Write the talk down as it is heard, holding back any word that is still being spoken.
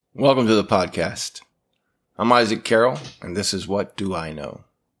Welcome to the podcast. I'm Isaac Carroll, and this is What Do I Know?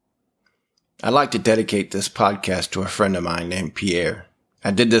 I'd like to dedicate this podcast to a friend of mine named Pierre.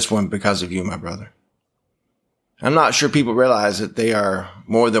 I did this one because of you, my brother. I'm not sure people realize that they are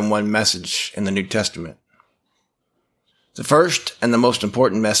more than one message in the New Testament. The first and the most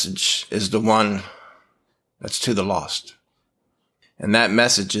important message is the one that's to the lost. And that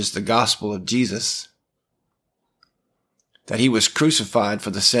message is the gospel of Jesus, that he was crucified for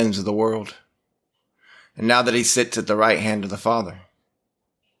the sins of the world, and now that he sits at the right hand of the Father.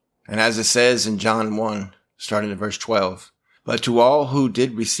 And as it says in John 1, starting at verse 12, "But to all who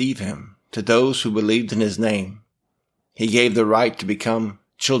did receive him, to those who believed in his name, he gave the right to become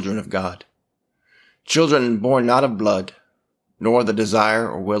children of God. Children born not of blood, nor the desire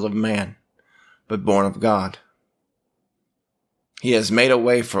or will of man, but born of God. He has made a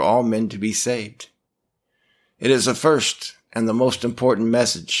way for all men to be saved." It is the first and the most important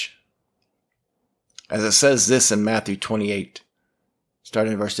message, as it says this in Matthew 28,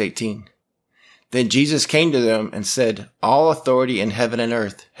 starting in verse 18. "Then Jesus came to them and said, 'All authority in heaven and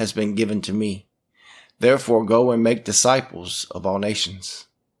earth has been given to me. Therefore go and make disciples of all nations,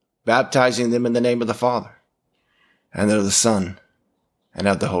 baptizing them in the name of the Father, and of the Son, and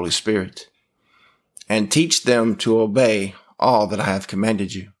of the Holy Spirit, and teach them to obey all that I have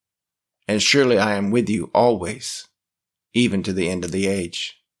commanded you. And surely I am with you always, even to the end of the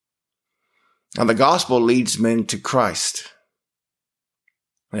age.'" Now the gospel leads men to Christ,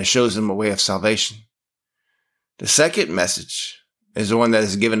 and it shows them a way of salvation. The second message is the one that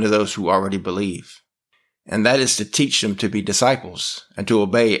is given to those who already believe, and that is to teach them to be disciples and to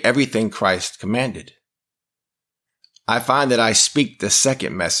obey everything Christ commanded. I find that I speak the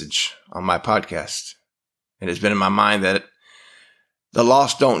second message on my podcast. It has been in my mind that the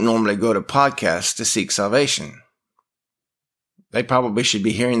lost don't normally go to podcasts to seek salvation. They probably should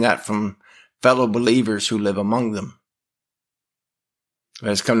be hearing that from fellow believers who live among them. It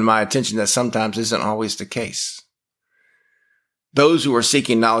has come to my attention that sometimes isn't always the case. Those who are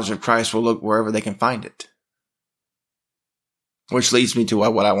seeking knowledge of Christ will look wherever they can find it. Which leads me to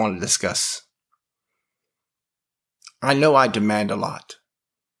what I want to discuss. I know I demand a lot.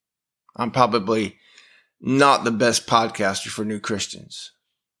 I'm probably not the best podcaster for new Christians,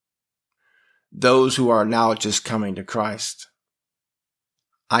 those who are now just coming to Christ.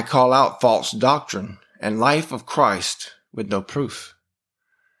 I call out false doctrine and life of Christ with no proof.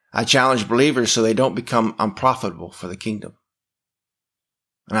 I challenge believers so they don't become unprofitable for the kingdom.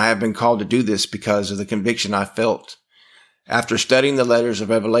 And I have been called to do this because of the conviction I felt after studying the letters of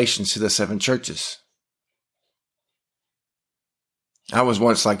Revelation to the 7 churches. I was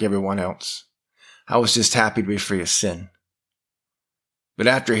once like everyone else. I was just happy to be free of sin. But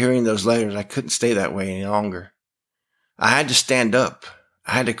after hearing those letters, I couldn't stay that way any longer. I had to stand up.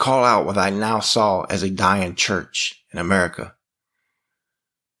 I had to call out what I now saw as a dying church in America.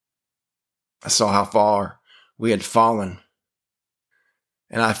 I saw how far we had fallen,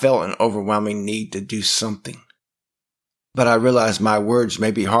 and I felt an overwhelming need to do something. But I realized my words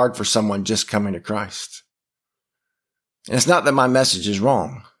may be hard for someone just coming to Christ. And it's not that my message is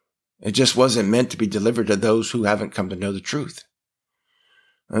wrong. It just wasn't meant to be delivered to those who haven't come to know the truth.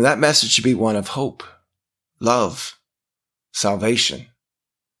 And that message should be one of hope, love, salvation.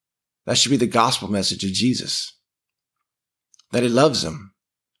 That should be the gospel message of Jesus. That he loves them,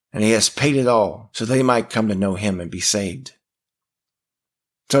 and he has paid it all so they might come to know him and be saved. I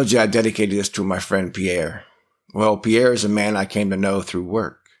told you I dedicated this to my friend Pierre. Well, Pierre is a man I came to know through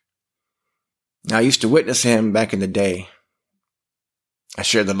work. Now, I used to witness him back in the day. I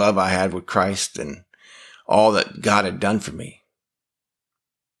shared the love I had with Christ and all that God had done for me.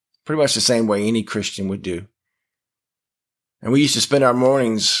 Pretty much the same way any Christian would do. And we used to spend our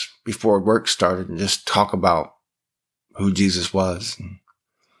mornings before work started and just talk about who Jesus was. And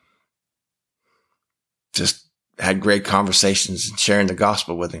just had great conversations and sharing the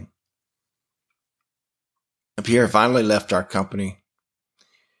gospel with him. And Pierre finally left our company.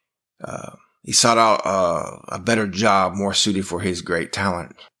 He sought out a better job more suited for his great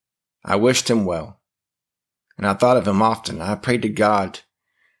talent. I wished him well, and I thought of him often. I prayed to God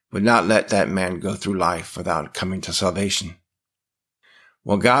would not let that man go through life without coming to salvation.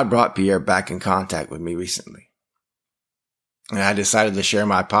 Well, God brought Pierre back in contact with me recently, and I decided to share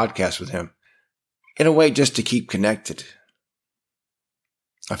my podcast with him in a way just to keep connected.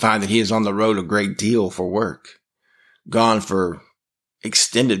 I find that he is on the road a great deal for work, gone for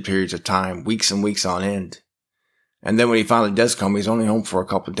extended periods of time, weeks and weeks on end. And then when he finally does come, he's only home for a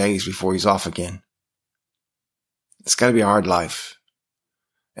couple of days before he's off again. It's got to be a hard life,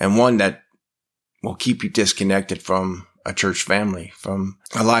 and one that will keep you disconnected from a church family, from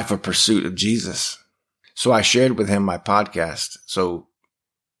a life of pursuit of Jesus. So I shared with him my podcast so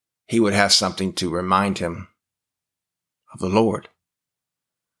he would have something to remind him of the Lord.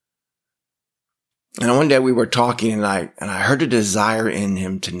 And one day we were talking and I heard a desire in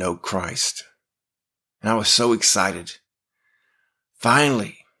him to know Christ. And I was so excited.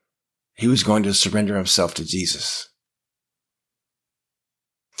 Finally, he was going to surrender himself to Jesus,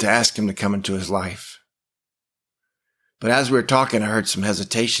 to ask him to come into his life. But as we were talking, I heard some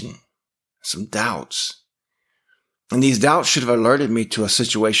hesitation, some doubts. And these doubts should have alerted me to a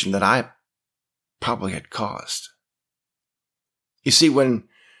situation that I probably had caused. You see, when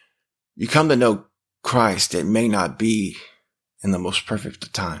you come to know Christ, it may not be in the most perfect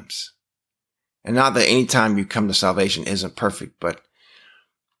of times. And not that any time you come to salvation isn't perfect, but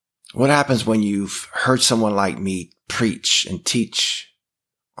what happens when you've heard someone like me preach and teach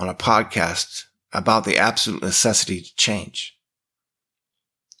on a podcast about the absolute necessity to change,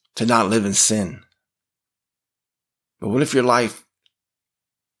 to not live in sin? But what if your life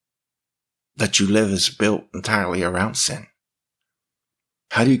that you live is built entirely around sin?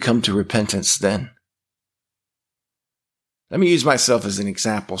 How do you come to repentance then? Let me use myself as an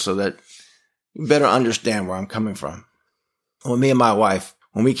example so that you better understand where I'm coming from. When me and my wife,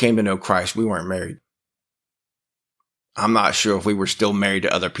 when we came to know Christ, we weren't married. I'm not sure if we were still married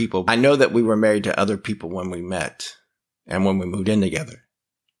to other people. I know that we were married to other people when we met and when we moved in together.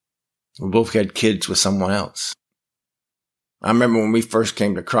 We both had kids with someone else. I remember when we first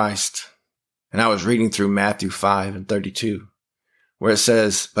came to Christ, and I was reading through Matthew 5:32, where it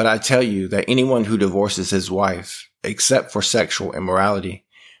says, "But I tell you that anyone who divorces his wife, except for sexual immorality,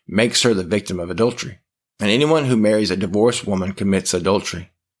 makes her the victim of adultery. And anyone who marries a divorced woman commits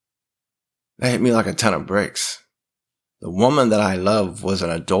adultery." That hit me like a ton of bricks. The woman that I loved was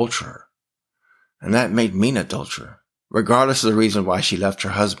an adulterer, and that made me an adulterer. Regardless of the reason why she left her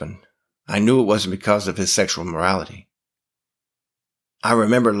husband, I knew it wasn't because of his sexual immorality. I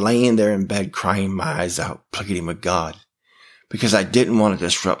remember laying there in bed crying my eyes out, pleading with God, because I didn't want to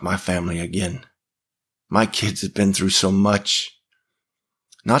disrupt my family again. My kids had been through so much,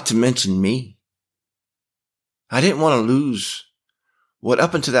 not to mention me. I didn't want to lose what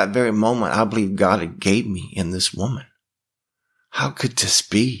up until that very moment I believe God had gave me in this woman. How could this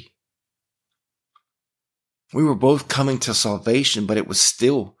be? We were both coming to salvation, but it was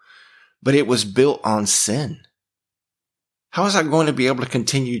built on sin. How was I going to be able to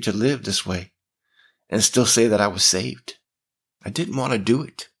continue to live this way and still say that I was saved? I didn't want to do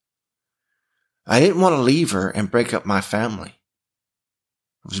it. I didn't want to leave her and break up my family.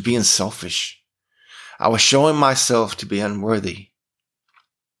 I was being selfish. I was showing myself to be unworthy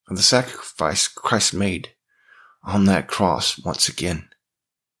of the sacrifice Christ made on that cross once again.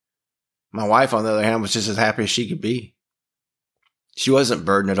 My wife, on the other hand, was just as happy as she could be. She wasn't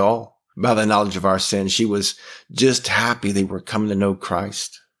burdened at all by the knowledge of our sins. She was just happy they were coming to know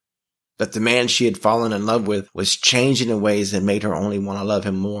Christ, that the man she had fallen in love with was changing in ways that made her only want to love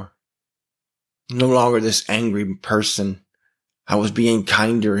him more. No longer this angry person. I was being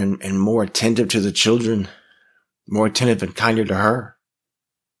kinder and more attentive to the children, more attentive and kinder to her.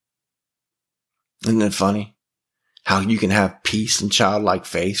 Isn't it funny how you can have peace and childlike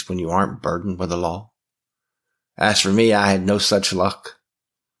faith when you aren't burdened with the law? As for me, I had no such luck.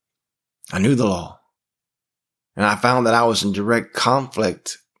 I knew the law, and I found that I was in direct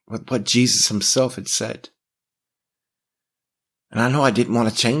conflict with what Jesus himself had said. And I know I didn't want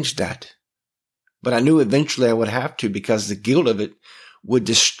to change that, but I knew eventually I would have to, because the guilt of it would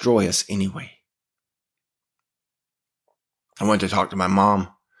destroy us anyway. I went to talk to my mom.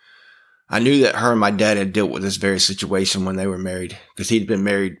 I knew that her and my dad had dealt with this very situation when they were married, because he'd been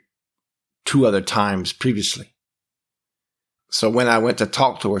married 2 other times previously. So when I went to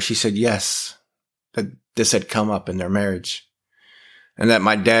talk to her, she said yes, that this had come up in their marriage, and that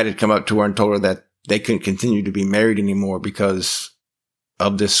my dad had come up to her and told her that they couldn't continue to be married anymore because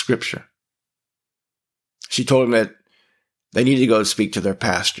of this scripture. She told him that they needed to go speak to their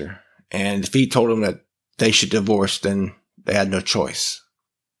pastor, and if he told them that they should divorce, then they had no choice.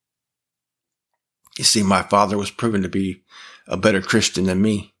 You see, my father was proven to be a better Christian than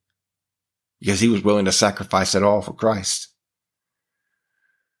me, because he was willing to sacrifice it all for Christ.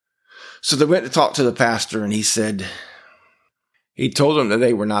 So they went to talk to the pastor, and he told them that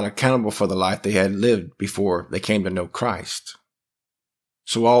they were not accountable for the life they had lived before they came to know Christ.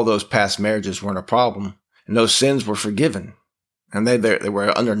 So all those past marriages weren't a problem, and those sins were forgiven, and they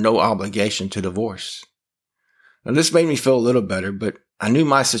were under no obligation to divorce. Now this made me feel a little better, but I knew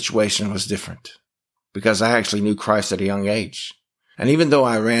my situation was different, because I actually knew Christ at a young age. And even though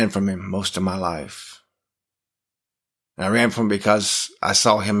I ran from him most of my life, And I ran from him because I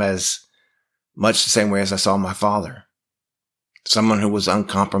saw him as much the same way as I saw my father. Someone who was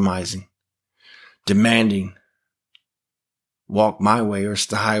uncompromising, demanding, walk my way or it's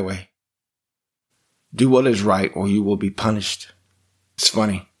the highway. Do what is right or you will be punished. It's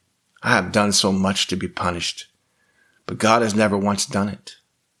funny. I have done so much to be punished, but God has never once done it.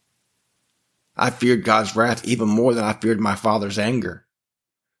 I feared God's wrath even more than I feared my father's anger.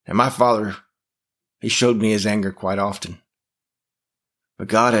 And my father, he showed me his anger quite often. But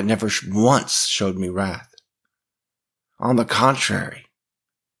God had never once showed me wrath. On the contrary,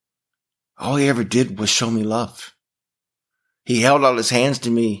 all he ever did was show me love. He held out his hands to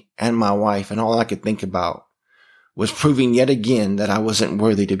me and my wife, and all I could think about was proving yet again that I wasn't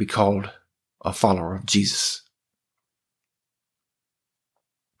worthy to be called a follower of Jesus.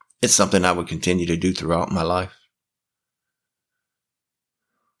 It's something I would continue to do throughout my life.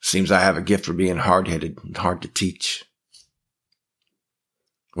 Seems I have a gift for being hard-headed and hard to teach.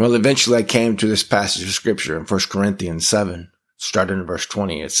 Well, eventually I came to this passage of scripture in 1 Corinthians 7, starting in verse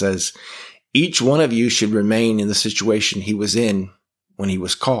 20. It says, each one of you should remain in the situation he was in when he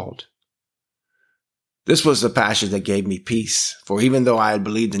was called. This was the passage that gave me peace, for even though I had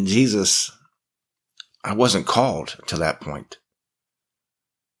believed in Jesus, I wasn't called to that point.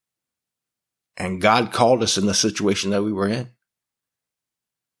 And God called us in the situation that we were in.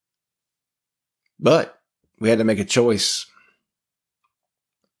 But we had to make a choice.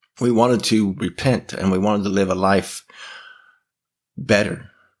 We wanted to repent and we wanted to live a life better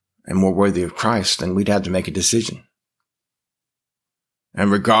and more worthy of Christ, and we'd have to make a decision. And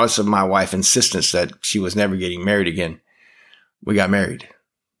regardless of my wife's insistence that she was never getting married again, we got married.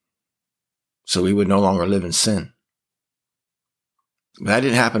 So we would no longer live in sin. But that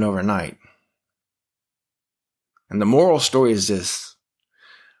didn't happen overnight. And the moral story is this.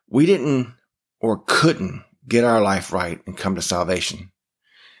 We didn't or couldn't get our life right and come to salvation.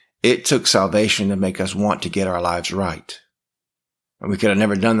 It took salvation to make us want to get our lives right. And we could have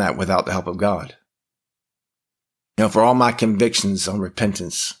never done that without the help of God. You know, for all my convictions on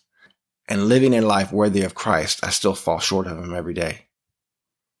repentance and living a life worthy of Christ, I still fall short of him every day.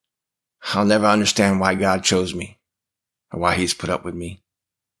 I'll never understand why God chose me or why he's put up with me.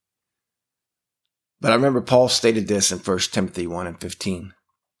 But I remember Paul stated this in 1 Timothy 1:15. It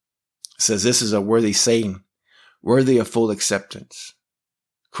says, this is a worthy saying, worthy of full acceptance.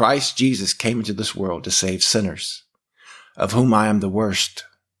 Christ Jesus came into this world to save sinners, of whom I am the worst.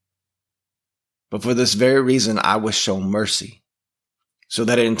 But for this very reason, I was shown mercy, so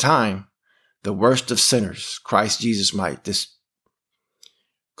that in time, the worst of sinners, Christ Jesus might display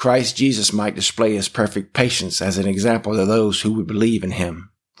his perfect patience as an example to those who would believe in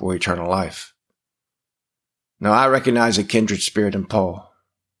him for eternal life. Now, I recognize a kindred spirit in Paul,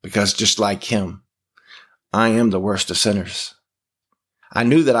 because just like him, I am the worst of sinners. I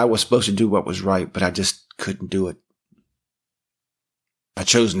knew that I was supposed to do what was right, but I just couldn't do it. I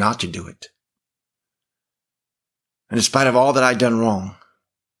chose not to do it. And in spite of all that I'd done wrong,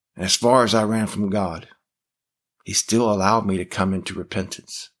 and as far as I ran from God, he still allowed me to come into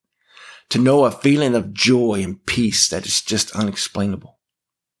repentance, to know a feeling of joy and peace that is just unexplainable.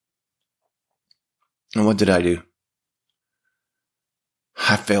 And what did I do?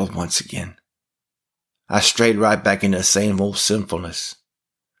 I failed once again. I strayed right back into the same old sinfulness,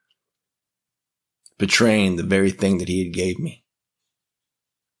 betraying the very thing that he had gave me.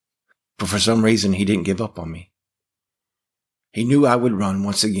 But for some reason, he didn't give up on me. He knew I would run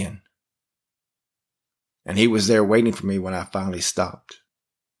once again. And he was there waiting for me when I finally stopped.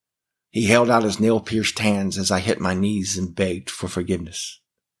 He held out his nail-pierced hands as I hit my knees and begged for forgiveness.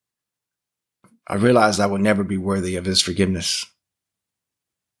 I realized I would never be worthy of his forgiveness,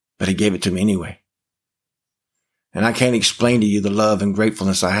 but he gave it to me anyway. And I can't explain to you the love and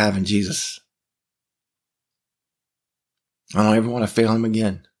gratefulness I have in Jesus. I don't ever want to fail him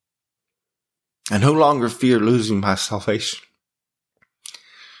again. I no longer fear losing my salvation.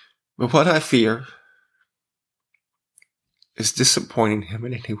 But what I fear is disappointing him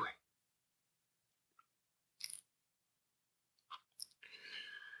in any way.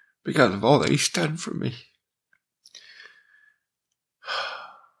 Because of all that he's done for me.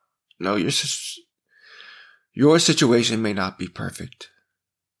 No, your situation may not be perfect,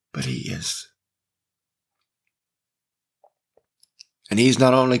 but he is. And he's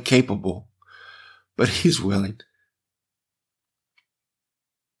not only capable, but he's willing.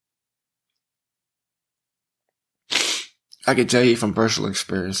 I can tell you from personal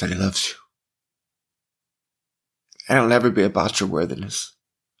experience that he loves you. And it'll never be about your worthiness.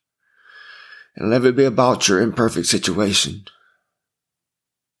 It'll never be about your imperfect situation.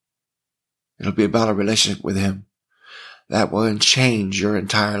 It'll be about a relationship with him, that will change your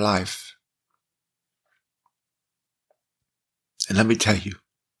entire life. And let me tell you,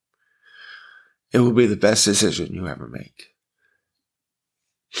 it will be the best decision you ever make.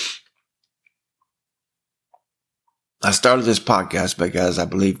 I started this podcast because I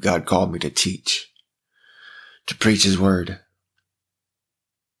believe God called me to teach, to preach His word.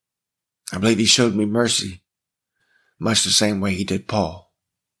 I believe He showed me mercy, much the same way He did Paul,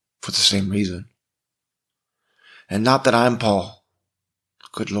 for the same reason. And not that I'm Paul.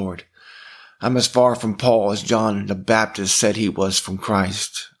 Good Lord. I'm as far from Paul as John the Baptist said he was from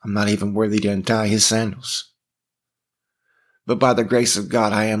Christ. I'm not even worthy to untie his sandals. But by the grace of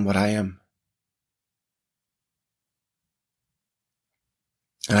God, I am what I am.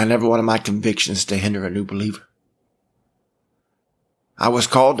 And I never wanted my convictions to hinder a new believer. I was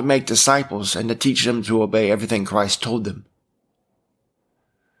called to make disciples and to teach them to obey everything Christ told them.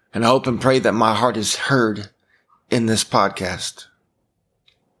 And I hope and pray that my heart is heard in this podcast.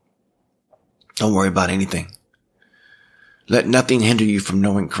 Don't worry about anything. Let nothing hinder you from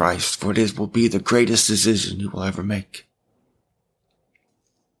knowing Christ, for it will be the greatest decision you will ever make.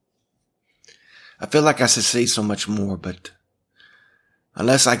 I feel like I should say so much more, but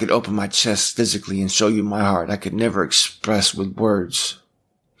unless I could open my chest physically and show you my heart, I could never express with words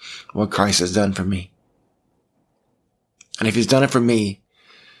what Christ has done for me. And if He's done it for me,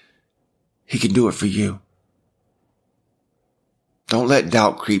 He can do it for you. Don't let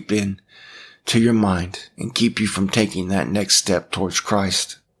doubt creep in to your mind and keep you from taking that next step towards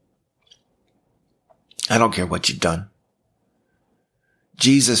Christ. I don't care what you've done.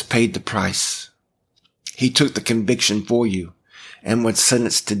 Jesus paid the price. He took the conviction for you and was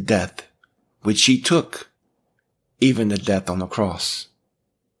sentenced to death, which He took, even the death on the cross.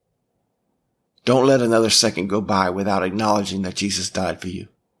 Don't let another second go by without acknowledging that Jesus died for you.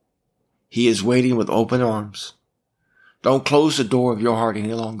 He is waiting with open arms. Don't close the door of your heart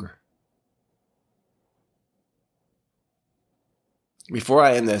any longer. Before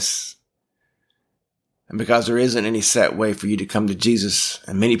I end this, and because there isn't any set way for you to come to Jesus,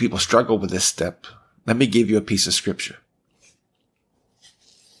 and many people struggle with this step, let me give you a piece of scripture.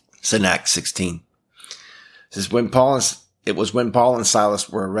 It's in Acts 16. It says, it was when Paul and Silas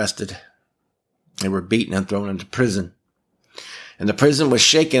were arrested. They were beaten and thrown into prison. And the prison was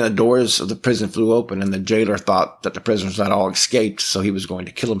shaken. The doors of the prison flew open, and the jailer thought that the prisoners had all escaped, so he was going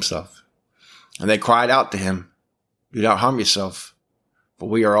to kill himself. And they cried out to him, "Do not harm yourself, for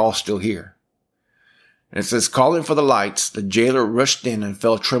we are all still here." And it says, calling for the lights, the jailer rushed in and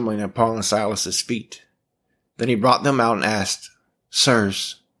fell trembling at Paul and Silas's feet. Then he brought them out and asked,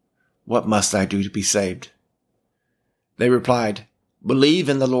 "Sirs, what must I do to be saved?" They replied, "Believe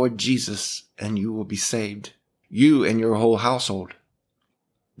in the Lord Jesus, and you will be saved, you and your whole household."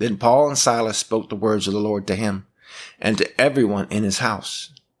 Then Paul and Silas spoke the words of the Lord to him and to everyone in his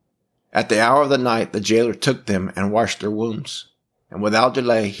house. At the hour of the night, the jailer took them and washed their wounds. And without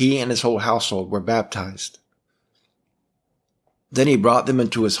delay, he and his whole household were baptized. Then he brought them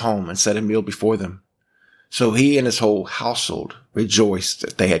into his home and set a meal before them. So he and his whole household rejoiced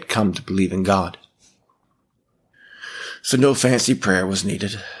that they had come to believe in God. So no fancy prayer was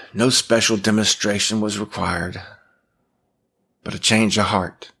needed. No special demonstration was required, but a change of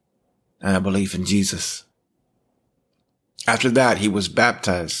heart and a belief in Jesus. After that, he was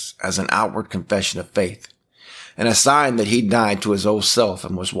baptized as an outward confession of faith and a sign that he died to his old self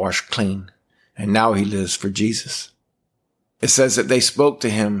and was washed clean, and now he lives for Jesus. It says that they spoke to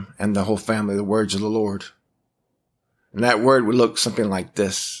him and the whole family the words of the Lord. And that word would look something like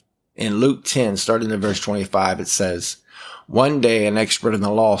this. In Luke 10, starting in verse 25, it says, "One day an expert in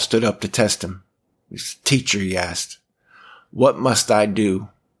the law stood up to test him. 'Teacher,' he asked, 'what must I do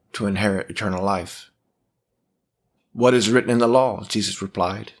to inherit eternal life?' 'What is written in the law?' Jesus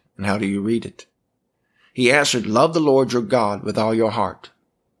replied, 'and how do you read it?' He answered, 'Love the Lord your God with all your heart,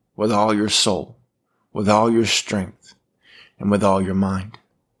 with all your soul, with all your strength, and with all your mind,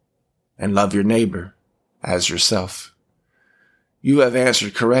 and love your neighbor as yourself.' 'You have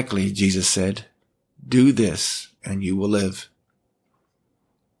answered correctly,' Jesus said. 'Do this, and you will live.'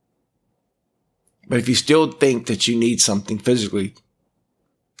 But if you still think that you need something physically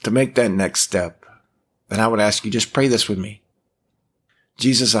to make that next step, then I would ask you, just pray this with me.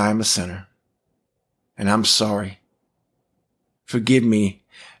 Jesus, I am a sinner, and I'm sorry. Forgive me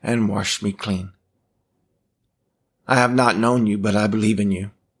and wash me clean. I have not known you, but I believe in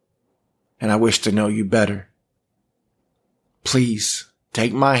you, and I wish to know you better. Please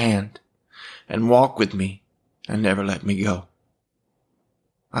take my hand and walk with me and never let me go.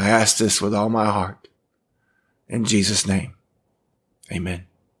 I ask this with all my heart. In Jesus' name, amen.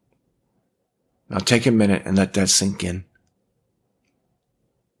 Now take a minute and let that sink in.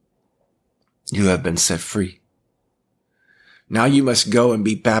 You have been set free. Now you must go and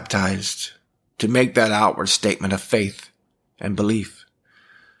be baptized to make that outward statement of faith and belief.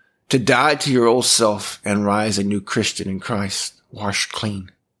 To die to your old self and rise a new Christian in Christ, washed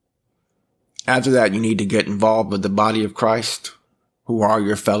clean. After that, you need to get involved with the body of Christ, who are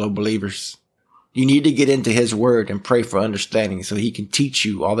your fellow believers. You need to get into his word and pray for understanding so he can teach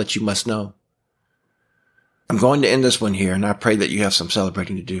you all that you must know. I'm going to end this one here, and I pray that you have some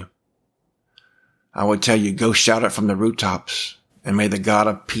celebrating to do. I would tell you, go shout it from the rooftops, and may the God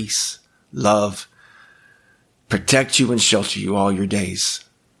of peace, love, protect you and shelter you all your days.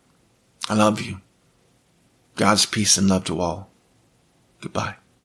 I love you. God's peace and love to all. Goodbye.